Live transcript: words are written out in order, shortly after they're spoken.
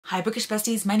Hi Bookish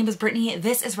Besties, my name is Brittany.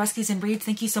 This is Rescues and Reads.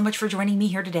 Thank you so much for joining me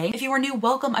here today. If you are new,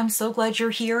 welcome. I'm so glad you're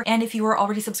here. And if you are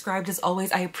already subscribed, as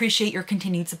always, I appreciate your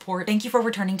continued support. Thank you for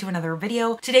returning to another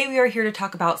video. Today we are here to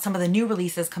talk about some of the new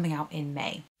releases coming out in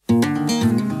May.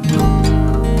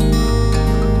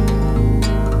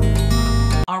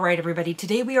 Alright everybody,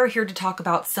 today we are here to talk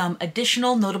about some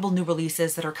additional notable new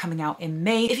releases that are coming out in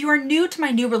May. If you are new to my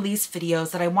new release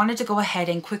videos, that I wanted to go ahead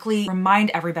and quickly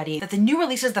remind everybody that the new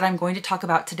releases that I'm going to talk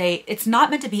about today, it's not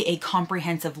meant to be a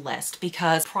comprehensive list,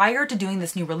 because prior to doing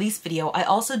this new release video, I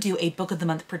also do a book of the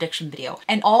month prediction video.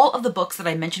 And all of the books that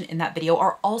I mentioned in that video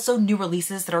are also new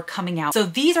releases that are coming out. So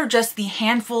these are just the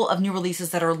handful of new releases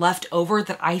that are left over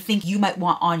that I think you might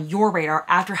want on your radar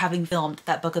after having filmed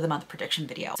that book of the month prediction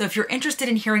video. So if you're interested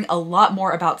in hearing a lot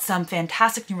more about some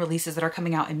fantastic new releases that are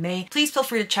coming out in May, please feel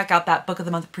free to check out that book of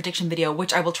the month prediction video,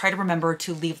 which I will try to remember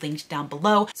to leave linked down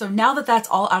below. So now that that's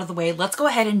all out of the way, let's go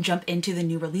ahead and jump into the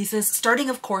new releases, starting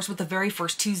of course with the very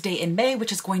first Tuesday in May,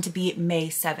 which is going to be May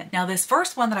 7th. Now this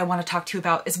first one that I want to talk to you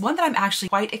about is one that I'm actually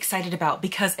quite excited about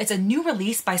because it's a new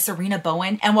release by Serena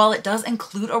Bowen, and while it does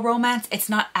include a romance, it's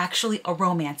not actually a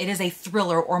romance. It is a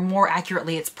thriller, or more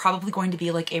accurately, it's probably going to be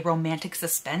like a romantic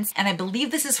suspense, and I believe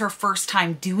this is her first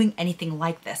time doing anything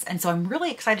like this, and so I'm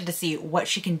really excited to see what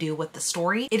she can do with the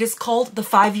story. It is called The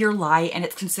 5-Year Lie, and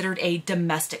it's considered a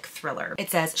domestic thriller. It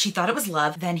says, she thought it was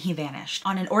love, then he vanished.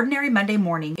 On an ordinary Monday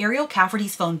morning, Ariel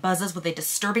Cafferty's phone buzzes with a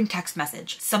disturbing text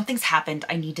message. Something's happened,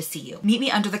 I need to see you. Meet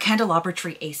me under the candelabra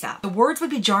tree ASAP. The words would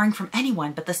be jarring from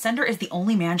anyone, but the sender is the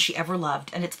only man she ever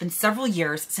loved, and it's been several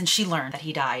years since she learned that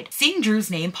he died. Seeing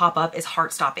Drew's name pop up is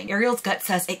heart-stopping. Ariel's gut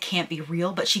says it can't be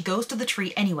real, but she goes to the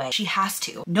tree anyway. She has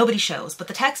to. Nobody shows, but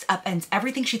the text upends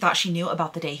everything she thought she knew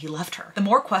about the day he left her. The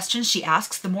more questions she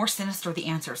asks, the more sinister the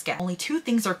answers get. Only two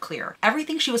things are clear.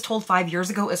 Everything she was told 5 years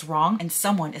ago is wrong, and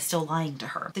someone is still lying to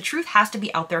her. The truth has to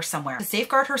be out there somewhere. To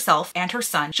safeguard herself and her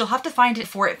son, she'll have to find it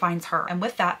before it finds her, and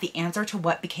with that, the answer to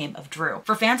what became of Drew.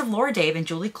 For fans of Laura Dave and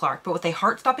Julie Clark, but with a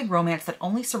heart-stopping romance that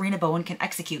only Serena Bowen can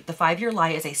execute, The 5-Year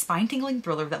Lie is a spine-tingling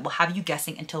thriller that will have you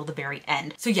guessing until the very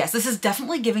end. So yes, this is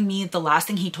definitely giving me The Last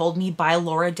Thing He Told Me by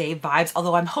Laura Dave vibes,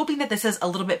 although I'm hoping that this is a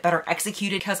little bit better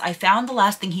executed, because I found The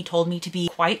Last Thing He Told Me to be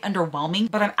quite underwhelming,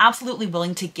 but I'm absolutely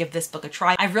willing to give this book a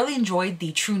try. I really enjoyed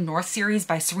the True North series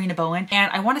by Serena Bowen,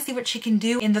 and I want to see what she can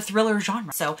do in the thriller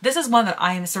genre. So this is one that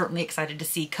I am certainly excited to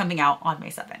see coming out on May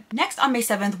 7th. Next on May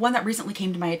 7th, one that recently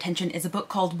came to my attention is a book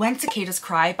called When Cicadas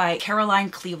Cry by Caroline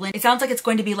Cleveland. It sounds like it's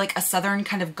going to be like a southern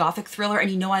kind of gothic thriller, and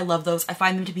you know I love those. I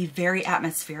find them to be very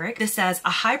atmospheric. This says, a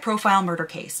high-profile murder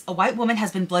case. A white woman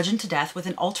has been bludgeoned to death with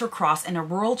an altar cross in a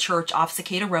rural church off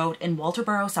Cicada Road in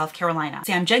Walterboro, South Carolina.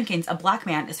 Sam Jenkins, a black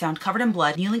man, is found covered in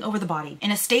blood, kneeling over the body.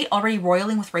 In a state already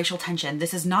roiling with racial tension,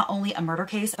 this is not only a murder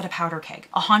case, but a powder keg.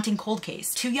 A haunting cold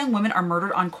case. 2 young women are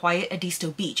murdered on quiet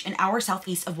Edisto Beach, an hour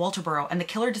southeast of Walterboro, and the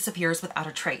killer disappears without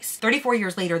a trace. 34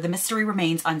 years later, the mystery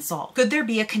remains unsolved. Could there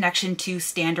be a connection to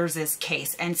Standers'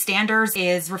 case? And Standers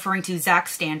is referring to Zach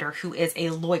Stander, who is a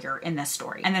lawyer in this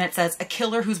story. And then it says, a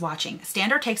killer who's watching.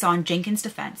 Stander takes on Jenkins'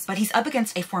 defense, but he's up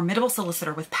against a formidable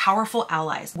solicitor with powerful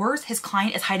allies. Worse, his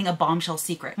client is hiding a bombshell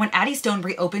secret. When Addie Stone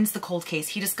reopens the cold case,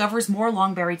 he discovers more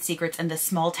long-buried secrets in this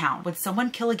small town. Would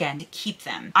someone kill again to keep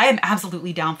them? I am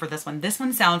absolutely down for this one. This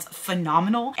one sounds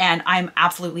phenomenal, and I'm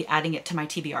absolutely adding it to my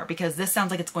TBR because this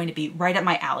sounds like it's going to be right up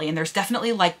my alley, and there's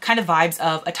definitely like kind of vibes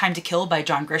of A Time to Kill by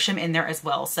John Grisham in there as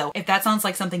well. So if that sounds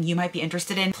like something you might be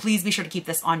interested in, please be sure to keep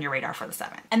this on your radar for the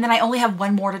 7th. And then I only have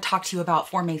one more to talk to you about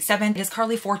for May 7th. It is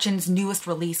Carly Fortune's newest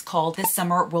release called This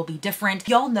Summer Will Be Different.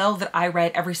 Y'all know that I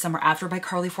read Every Summer After by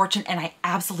Carly Fortune, and I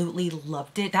absolutely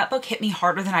loved it. That book hit me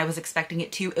harder than I was expecting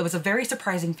it to. It was a very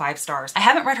surprising 5 stars. I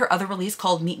haven't read her other release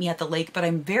called Meet Me at the Lake, but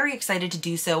I'm very excited to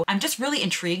do so. I'm just really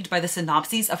intrigued by the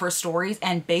synopses of her stories,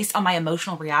 and based on my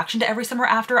emotional reaction to Every Summer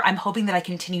After, I'm hoping that I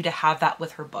continue to have that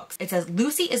with her books. It says,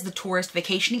 Lucy is the tourist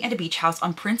vacationing at a beach house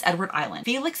on Prince Edward Island.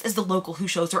 Felix is the local who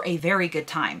shows her a very good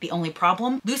time. The only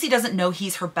problem? Lucy doesn't know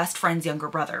he's her best friend's younger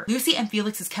brother. Lucy and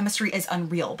Felix's chemistry is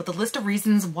unreal, but the list of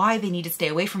reasons why they need to stay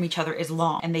away from each other is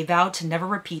long, and they vow to never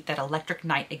repeat that electric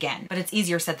night again. But it's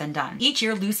easier said than done. Each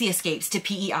year, Lucy escapes to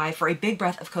PEI for a big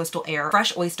breath of coastal air,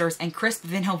 fresh oysters, and crisp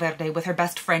vinho verde with her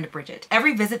best friend Bridget.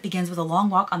 Every visit begins with a long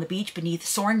walk on the beach beneath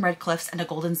soaring red cliffs and a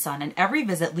golden sun, and every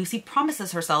visit Lucy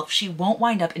promises herself she won't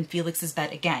wind up in Felix's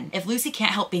bed again. If Lucy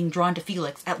can't help being drawn to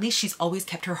Felix, at least she's always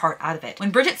kept her heart out of it.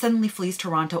 When Bridget suddenly flees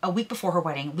Toronto a week before her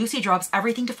wedding, Lucy drops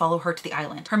everything to follow her to the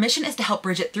island. Her mission is to help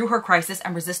Bridget through her crisis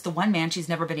and resist the one man she's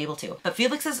never been able able to. But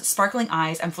Felix's sparkling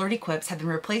eyes and flirty quips have been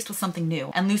replaced with something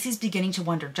new, and Lucy's beginning to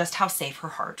wonder just how safe her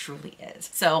heart truly is.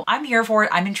 So I'm here for it.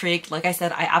 I'm intrigued. Like I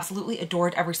said, I absolutely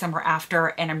adored Every Summer After,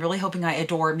 and I'm really hoping I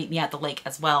adore Meet Me at the Lake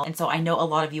as well. And so I know a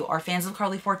lot of you are fans of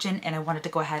Carly Fortune, and I wanted to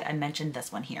go ahead and mention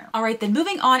this one here. All right, then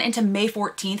moving on into May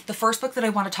 14th, the first book that I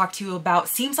want to talk to you about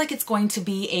seems like it's going to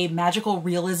be a magical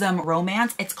realism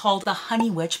romance. It's called The Honey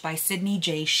Witch by Sydney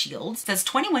J. Shields. It says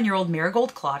 21-year-old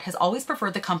Marigold Claude has always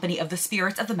preferred the company of the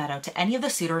spirits of the meadow to any of the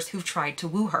suitors who've tried to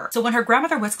woo her. So when her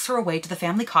grandmother whisks her away to the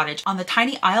family cottage on the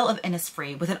tiny Isle of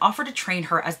Innisfree with an offer to train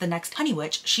her as the next Honey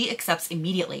Witch, she accepts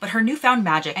immediately. But her newfound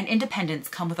magic and independence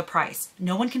come with a price.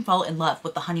 No one can fall in love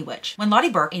with the Honey Witch. When Lottie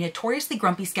Burke, a notoriously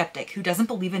grumpy skeptic who doesn't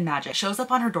believe in magic, shows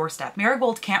up on her doorstep,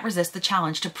 Marigold can't resist the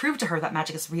challenge to prove to her that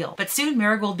magic is real. But soon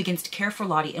Marigold begins to care for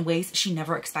Lottie in ways she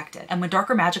never expected. And when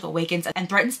darker magic awakens and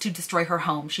threatens to destroy her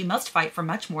home, she must fight for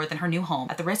much more than her new home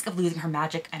at the risk of losing her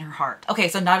magic and her heart. Okay,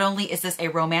 so not only is this a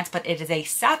romance, but it is a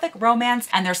sapphic romance,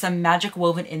 and there's some magic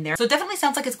woven in there. So it definitely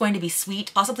sounds like it's going to be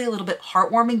sweet, possibly a little bit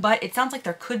heartwarming, but it sounds like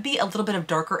there could be a little bit of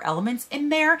darker elements in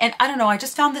there. And I don't know, I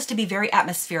just found this to be very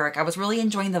atmospheric. I was really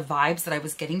enjoying the vibes that I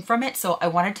was getting from it, so I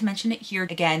wanted to mention it here.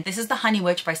 Again, this is The Honey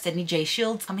Witch by Sydney J.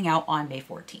 Shields, coming out on May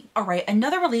 14th. All right,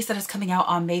 another release that is coming out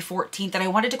on May 14th that I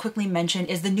wanted to quickly mention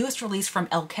is the newest release from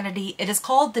Elle Kennedy. It is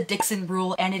called The Dixon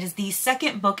Rule, and it is the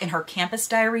second book in her Campus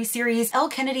Diary series. Elle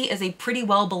Kennedy is a pretty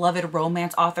well-beloved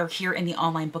romance author here in the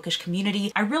online bookish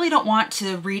community. I really don't want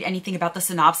to read anything about the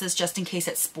synopsis just in case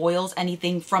it spoils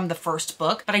anything from the first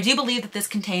book, but I do believe that this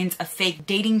contains a fake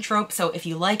dating trope, so if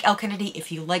you like Elle Kennedy,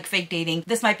 if you like fake dating,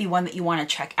 this might be one that you want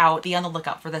to check out. Be on the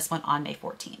lookout for this one on May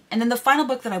 14th. And then the final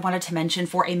book that I wanted to mention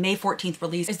for a May 14th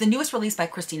release is the newest release by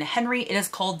Christina Henry. It is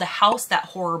called The House That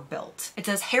Horror Built. It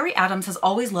says Harry Adams has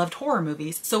always loved horror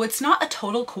movies, so it's not a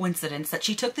total coincidence that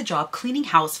she took the job cleaning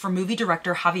house for movie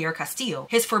director Javier Castillo.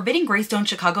 His forbidding Greystone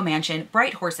Chicago mansion,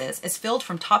 Bright Horses, is filled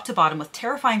from top to bottom with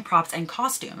terrifying props and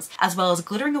costumes, as well as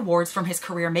glittering awards from his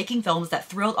career making films that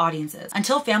thrilled audiences,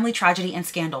 until family tragedy and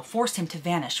scandal forced him to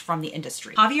vanish from the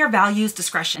industry. Javier values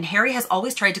discretion, and Harry has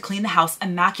always tried to clean the house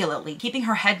immaculately, keeping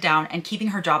her head down and keeping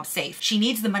her job safe. She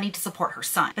needs the money to support her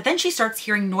son. But then she starts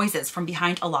hearing noises from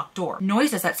behind a locked door.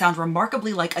 Noises that sound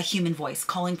remarkably like a human voice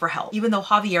calling for help, even though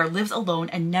Javier lives alone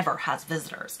and never has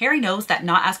visitors. Harry knows that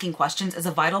not asking questions is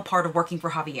a vital part of working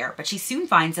for Javier, but she soon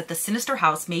finds that the sinister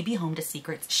house may be home to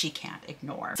secrets she can't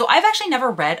ignore. So I've actually never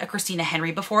read a Christina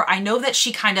Henry before. I know that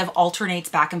she kind of alternates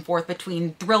back and forth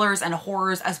between thrillers and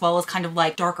horrors, as well as kind of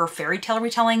like darker fairy tale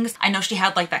retellings. I know she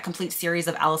had like that complete series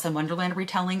of Alice in Wonderland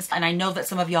retellings, and I know that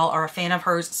some of y'all are a fan of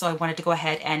hers, so I wanted to go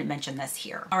ahead and mention this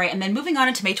here. All right, and then moving on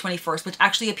into May 21st, which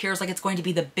actually appears like it's going to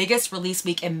be the biggest release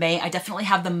week in May. I definitely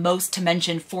have the most to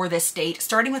mention for this date,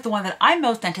 starting with the one that I'm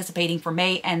most anticipating for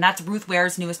May, and that's Ruth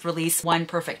Ware's newest release, One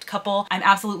Perfect Couple. I'm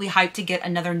absolutely hyped to get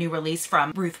another new release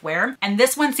from Ruth Ware, and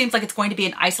this one seems like it's going to be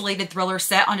an isolated thriller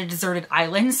set on a deserted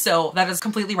island, so that is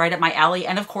completely right up my alley.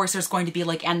 And of course there's going to be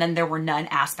like and then there were none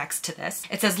aspects to this.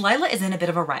 It says Lila is in a bit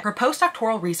of a rut. Her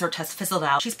postdoctoral research has fizzled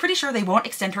out. She's pretty sure they won't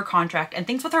extend her contract, and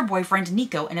things with her boyfriend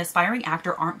Nico, an aspiring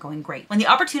actor, aren't going great. When the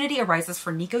opportunity arises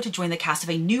for Nico to join the cast of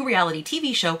a new reality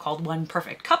TV show called One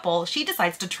Perfect Couple, she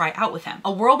decides to try out with him.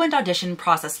 A whirlwind audition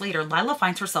process later, Lila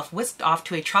finds herself whisked off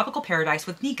to a tropical paradise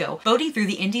with Nico, boating through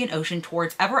the Indian Ocean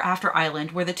towards Ever After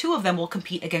Island, where the two of them will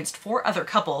compete against 4 other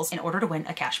couples in order to win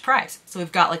a cash prize. So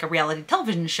we've got like a reality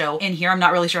television show in here. I'm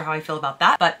not really sure how I feel about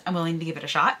that, but I'm willing to give it a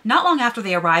shot. Not long after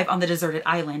they arrive on the deserted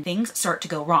island, things start to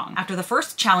go wrong. After the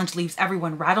first challenge leaves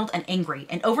everyone rattled and angry,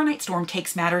 an overnight storm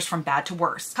takes matters from bad to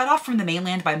worse. Cut off from the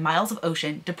mainland by miles of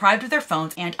ocean, deprived of their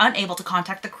phones, and unable to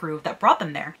contact the crew that brought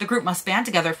them there, the group must band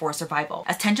together for survival.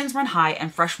 As tensions run high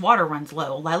and fresh water runs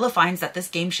low, Lila finds that this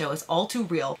game show is all too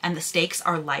real and the stakes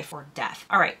are life or death.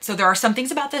 All right, so there are some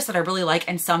things about this that I really like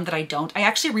and some that I don't. I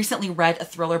actually recently read a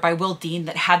thriller by Will Dean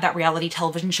that had that reality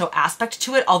television show aspect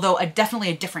to it, although definitely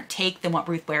a different take than what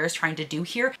Ruth Ware is trying to do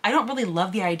here. I don't really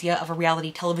love the idea of a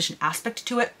reality television aspect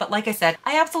to it, but like I said,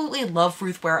 I absolutely love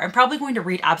Ruth Ware. I'm probably going to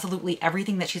read absolutely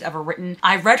everything that she's ever written.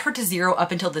 I've read her to zero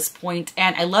up until this point,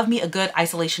 and I love me a good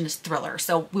isolationist thriller,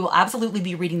 so we will absolutely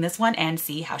be reading this one and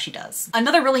see how she does.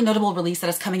 Another really notable release that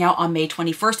is coming out on May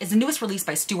 21st is the newest release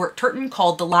by Stuart Turton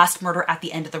called The Last Murder at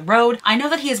the End of the Road. I know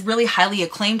that he is really highly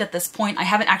acclaimed at this point. I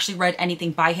haven't actually read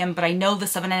anything by him, but I know The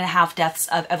 7.5 Deaths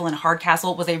of Evelyn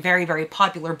Hardcastle was a very, very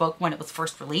popular book when it was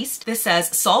first released. This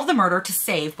says, solve the murder to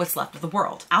save what's left of the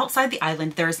world. Outside the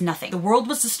island, there is nothing. The world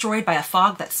was destroyed by a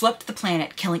fog that swept the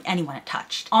planet, killing anyone it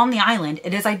touched. On the island,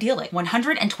 it is idyllic.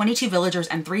 122 villagers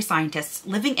and 3 scientists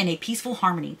living in a peaceful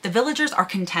harmony. The villagers are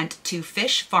content to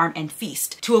fish, farm, and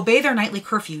feast, to obey their nightly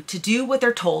curfew, to do what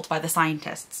they're told, fault by the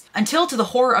scientists. Until, to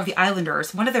the horror of the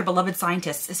islanders, one of their beloved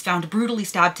scientists is found brutally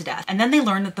stabbed to death, and then they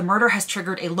learn that the murder has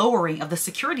triggered a lowering of the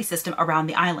security system around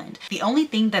the island, the only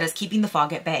thing that is keeping the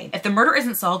fog at bay. If the murder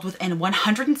isn't solved within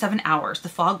 107 hours, the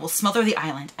fog will smother the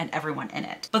island and everyone in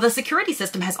it. But the security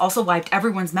system has also wiped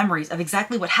everyone's memories of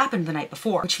exactly what happened the night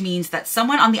before, which means that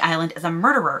someone on the island is a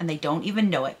murderer and they don't even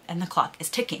know it, and the clock is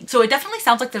ticking. So it definitely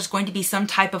sounds like there's going to be some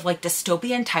type of like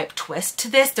dystopian type twist to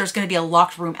this. There's going to be a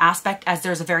locked room aspect, as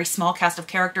there's a very small cast of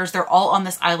characters. They're all on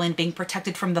this island being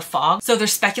protected from the fog. So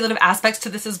there's speculative aspects to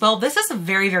this as well. This is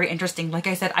very, very interesting. Like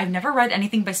I said, I've never read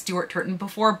anything by Stuart Turton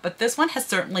before, but this one has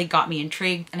certainly got me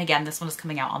intrigued. And again, this one is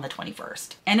coming out on the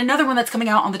 21st. And another one that's coming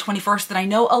out on the 21st that I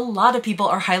know a lot of people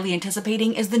are highly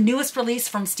anticipating is the newest release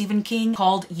from Stephen King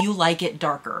called You Like It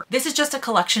Darker. This is just a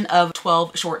collection of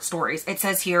 12 short stories. It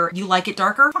says here, you like it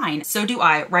darker? Fine, so do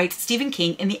I, writes Stephen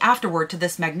King in the afterword to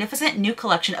this magnificent new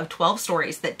collection of 12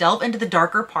 stories that delve into the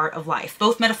darker part of life,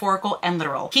 both metaphorical and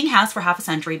literal. King has for half a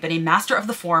century been a master of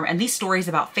the form, and these stories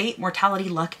about fate, mortality,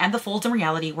 luck, and the folds in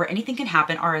reality where anything can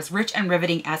happen are as rich and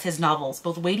riveting as his novels,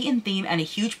 both weighty in theme and a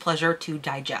huge pleasure to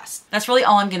digest. That's really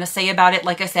all I'm going to say about it.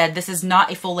 Like I said, this is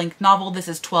not a full-length novel. This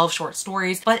is 12 short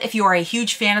stories, but if you are a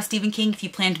huge fan of Stephen King, if you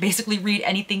plan to basically read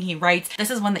anything he writes,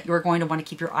 this is one that you're going to want to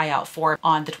keep your eye out for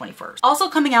on the 21st. Also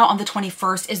coming out on the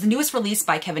 21st is the newest release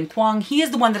by Kevin Kwan. He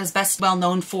is the one that is best well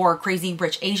known for Crazy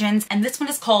Rich Asians, and this one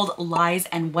is called Lies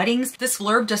and Weddings. This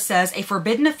blurb just says, a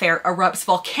forbidden affair erupts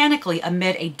volcanically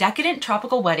amid a decadent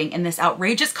tropical wedding in this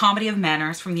outrageous comedy of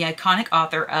manners from the iconic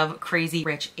author of Crazy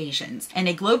Rich Asians. And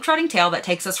a globe-trotting tale that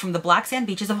takes us from the black sand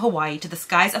beaches of Hawaii to the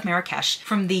skies of Marrakesh,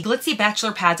 from the glitzy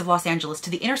bachelor pads of Los Angeles to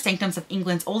the inner sanctums of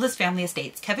England's oldest family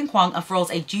estates, Kevin Kwan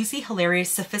unfurls a juicy, hilarious,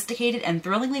 sophisticated, and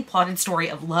thrillingly plotted story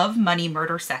of love, money,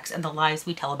 murder, sex, and the lies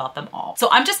we tell about them all. So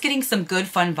I'm just getting some good,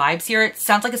 fun vibes here. It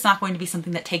sounds like it's not going to be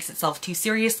something that takes itself too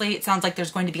seriously. It sounds like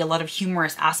there's going to be a lot of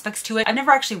humorous aspects to it. I've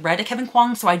never actually read a Kevin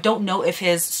Kwan, so I don't know if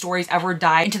his stories ever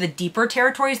dive into the deeper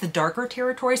territories, the darker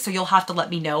territories, so you'll have to let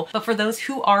me know. But for those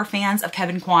who are fans of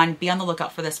Kevin Kwan, be on the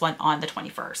lookout for this one on the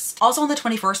 21st. Also on the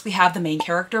 21st, we have The Main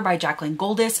Character by Jacqueline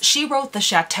Goldis. She wrote The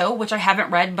Chateau, which I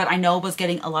haven't read, but I know was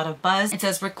getting a lot of buzz. It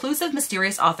says, reclusive,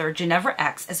 mysterious author Ginevra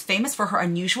X is famous for her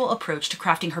unusual approach to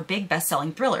crafting her big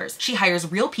best-selling thrillers. She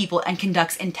hires real people and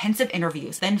conducts intensive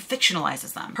interviews, then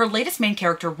fictionalizes them. Her latest main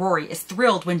character, Rory, is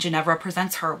thrilled when Ginevra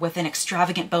presents her with an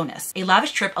extravagant bonus, a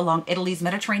lavish trip along Italy's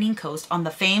Mediterranean coast on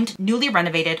the famed, newly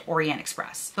renovated Orient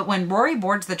Express. But when Rory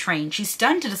boards the train, she's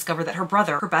stunned to discover that her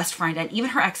brother, her best friend, and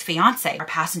even her ex-fiance are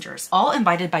passengers, all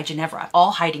invited by Ginevra,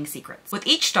 all hiding secrets. With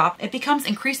each stop, it becomes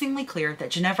increasingly clear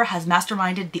that Ginevra has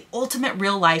masterminded the ultimate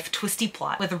real-life twisty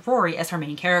plot, with Rory as her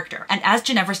main character. And as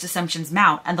Ginevra's deceptions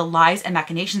mount and the lies and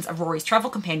machinations of Rory's travel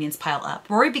companions pile up,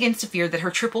 Rory begins to fear that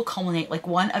her trip will culminate like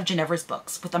one of Ginevra's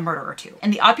books, with a murder or two.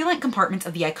 In the opulent compartments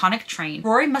of the iconic train,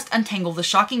 Rory must untangle the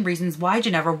shocking reasons why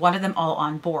Ginevra wanted them all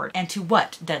on board, and to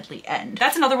what deadly end.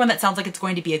 That's another one that sounds like it's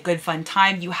going to be a good fun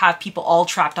time. You have people all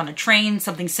trapped on a train,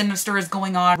 something sinister is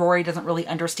going on. Rory doesn't really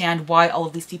understand why all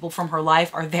of these people from her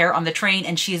life are there on the train,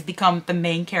 and she has become the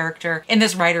main character in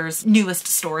this writer's newest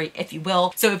story, if you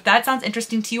will. So if that sounds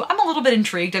interesting to you, I'm a little bit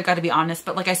intrigued, I've got to be honest,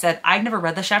 but like I said, I've never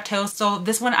read The Chateau, so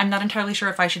this one I'm not entirely sure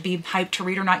if I should be hyped to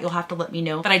read or not. You'll have to let me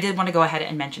know, but I did want to go ahead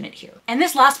and mention it here. And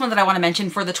this last one that I want to mention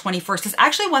for the 21st is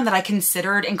actually one that I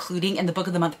considered including in the book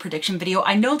of the month prediction video.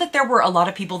 I know that there were a lot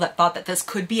of people that thought that this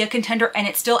could be a contender, and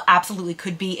it still absolutely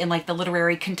could be in like the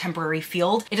literary contemporary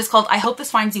field. It is called I Hope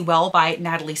This Finds You Well by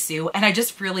Natalie Sue, and I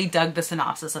just really dug the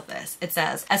synopsis of this. It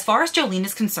says, as far as Jolene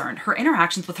is concerned, her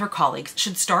interactions with her colleagues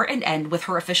should start and end with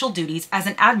her official duties as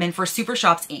an admin for Super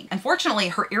Shops Inc. Unfortunately,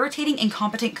 her irritating,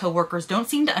 incompetent coworkers don't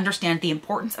seem to understand the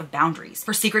importance of boundaries.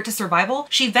 Her secret to survival?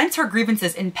 She vents her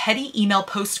grievances in petty email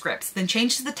postscripts, then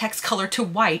changes the text color to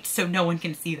white so no one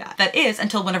can see that. That is,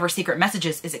 until one of her secret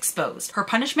messages is exposed. Her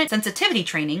punishment? Sensitivity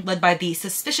training, led by the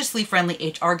suspiciously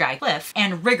friendly HR guy Cliff,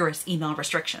 and rigorous email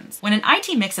restrictions. When an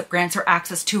IT mix-up grants her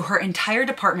access to her entire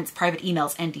department's private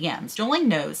emails and DMs, Jolene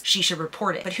knows she should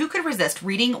report it, but who could resist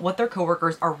reading what their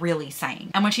coworkers are really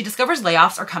saying? And when she discovers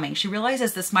layoffs are coming, she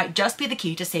realizes this might just be the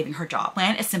key to saving her job.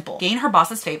 Plan is simple: gain her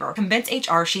boss's favor, convince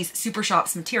HR she's Super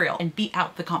Shops material, and beat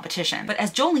out the competition. But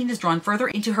as Jolene is drawn further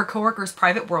into her coworkers'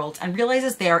 private worlds and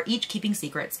realizes they are each keeping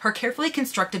secrets, her carefully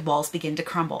constructed walls begin to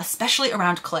crumble, especially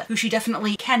around Cliff, who she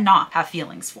definitely cannot have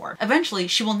feelings for. Eventually,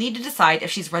 she will need to decide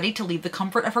if she's ready to leave the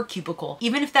comfort of her cubicle,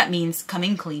 even if that means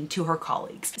coming clean to her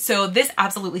colleagues. So this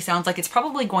absolutely sounds like it's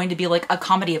probably going to be like a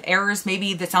comedy of errors.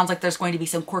 Maybe that sounds like there's going to be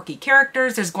some quirky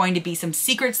characters, there's going to be some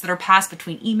secrets that are passed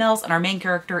between emails, and our main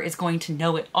character is going to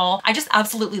know it all. I just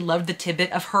absolutely loved the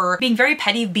tidbit of her being very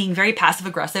petty, being very passive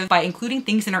aggressive aggressive by including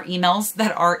things in her emails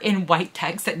that are in white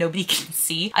text that nobody can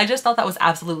see. I just thought that was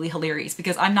absolutely hilarious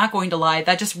because I'm not going to lie,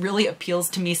 that just really appeals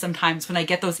to me sometimes when I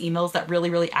get those emails that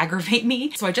really aggravate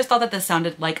me. So I just thought that this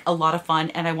sounded like a lot of fun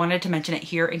and I wanted to mention it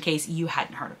here in case you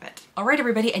hadn't heard of it. All right,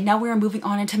 everybody, and now we are moving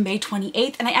on into May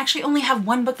 28th, and I actually only have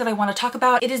one book that I want to talk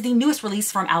about. It is the newest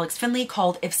release from Alex Finley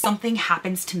called If Something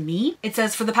Happens to Me. It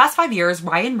says, for the past 5 years,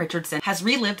 Ryan Richardson has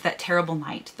relived that terrible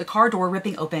night. The car door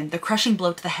ripping open, the crushing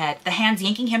blow to the head, the hands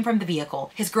yanking him from the vehicle,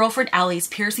 his girlfriend Allie's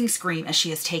piercing scream as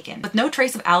she is taken. With no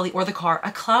trace of Allie or the car,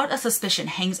 a cloud of suspicion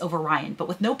hangs over Ryan, but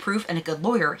with no proof and a good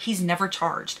lawyer, he's never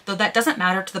charged. Though that doesn't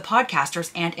matter to the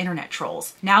podcasters and internet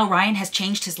trolls. Now Ryan has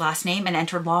changed his last name and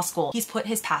entered law school. He's put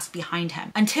his past behind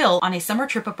him. Until, on a summer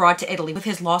trip abroad to Italy with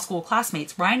his law school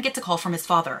classmates, Ryan gets a call from his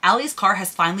father. Allie's car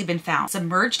has finally been found,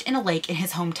 submerged in a lake in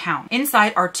his hometown.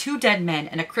 Inside are 2 dead men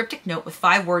and a cryptic note with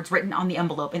 5 words written on the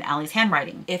envelope in Allie's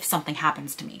handwriting. If something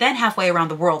happens to me. Then halfway around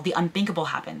the world, the unthinkable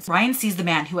happens. Ryan sees the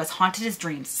man who has haunted his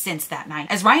dreams since that night.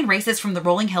 As Ryan races from the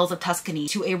rolling hills of Tuscany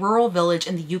to a rural village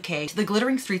in the UK to the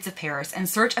glittering streets of Paris in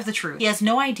search of the truth, he has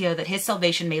no idea that his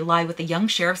salvation may lie with a young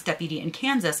sheriff's deputy in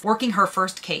Kansas working her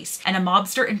first case, and a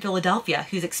mobster in Philadelphia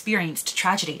who's experienced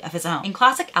tragedy of his own. In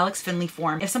classic Alex Finley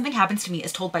form, If Something Happens to Me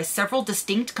is told by several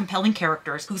distinct, compelling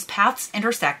characters whose paths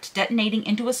intersect, detonating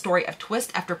into a story of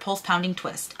twist after pulse-pounding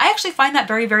twist. I actually find that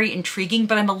very intriguing,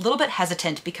 but I'm a little bit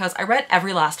hesitant because I read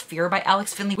Every Last Fear by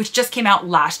Alex Finley, which just came out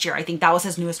last year. I think that was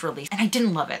his newest release, and I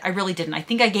didn't love it. I really didn't. I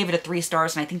think I gave it a 3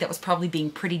 stars, and I think that was probably being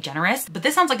pretty generous. But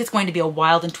this sounds like it's going to be a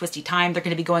wild and twisty time. They're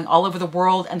going to be going all over the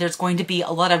world, and there's going to be a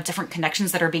lot of different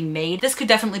connections that are being made. This could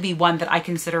definitely be one that I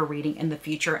consider reading in the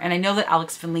future, and I know that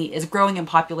Alex Finley is growing in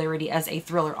popularity as a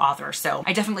thriller author, so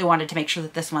I definitely wanted to make sure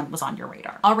that this one was on your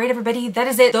radar. All right, everybody, that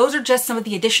is it. Those are just some of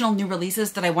the additional new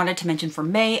releases that I wanted to mention for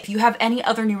May. If you have any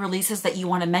other new releases that you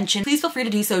want to mention, please feel free to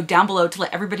do so down below to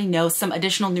let everybody know some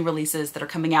additional new releases that are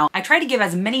coming out. I try to give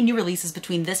as many new releases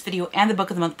between this video and the book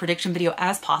of the month prediction video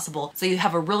as possible, so you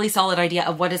have a really solid idea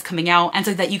of what is coming out and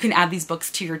so that you can add these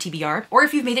books to your TBR. Or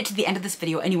if you've made it to the end of this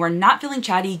video and you are not feeling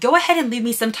chatty, go ahead and leave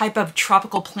me some type of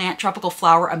tropical plant, tropical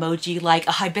flower emoji like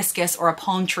a hibiscus or a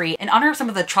palm tree in honor of some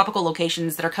of the tropical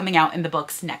locations that are coming out in the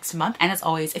books next month. And as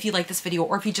always, if you like this video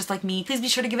or if you just like me, please be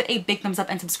sure to give it a big thumbs up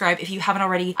and subscribe if you haven't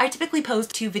already. I typically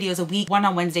post 2 videos a week, one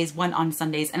on Wednesdays, one on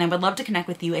Sundays, and I would love to connect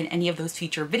with you in any of those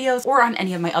future videos or on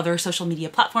any of my other social media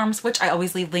platforms, which I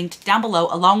always leave linked down below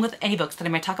along with any books that I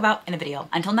might talk about in a video.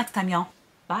 Until next time, y'all.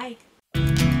 Bye.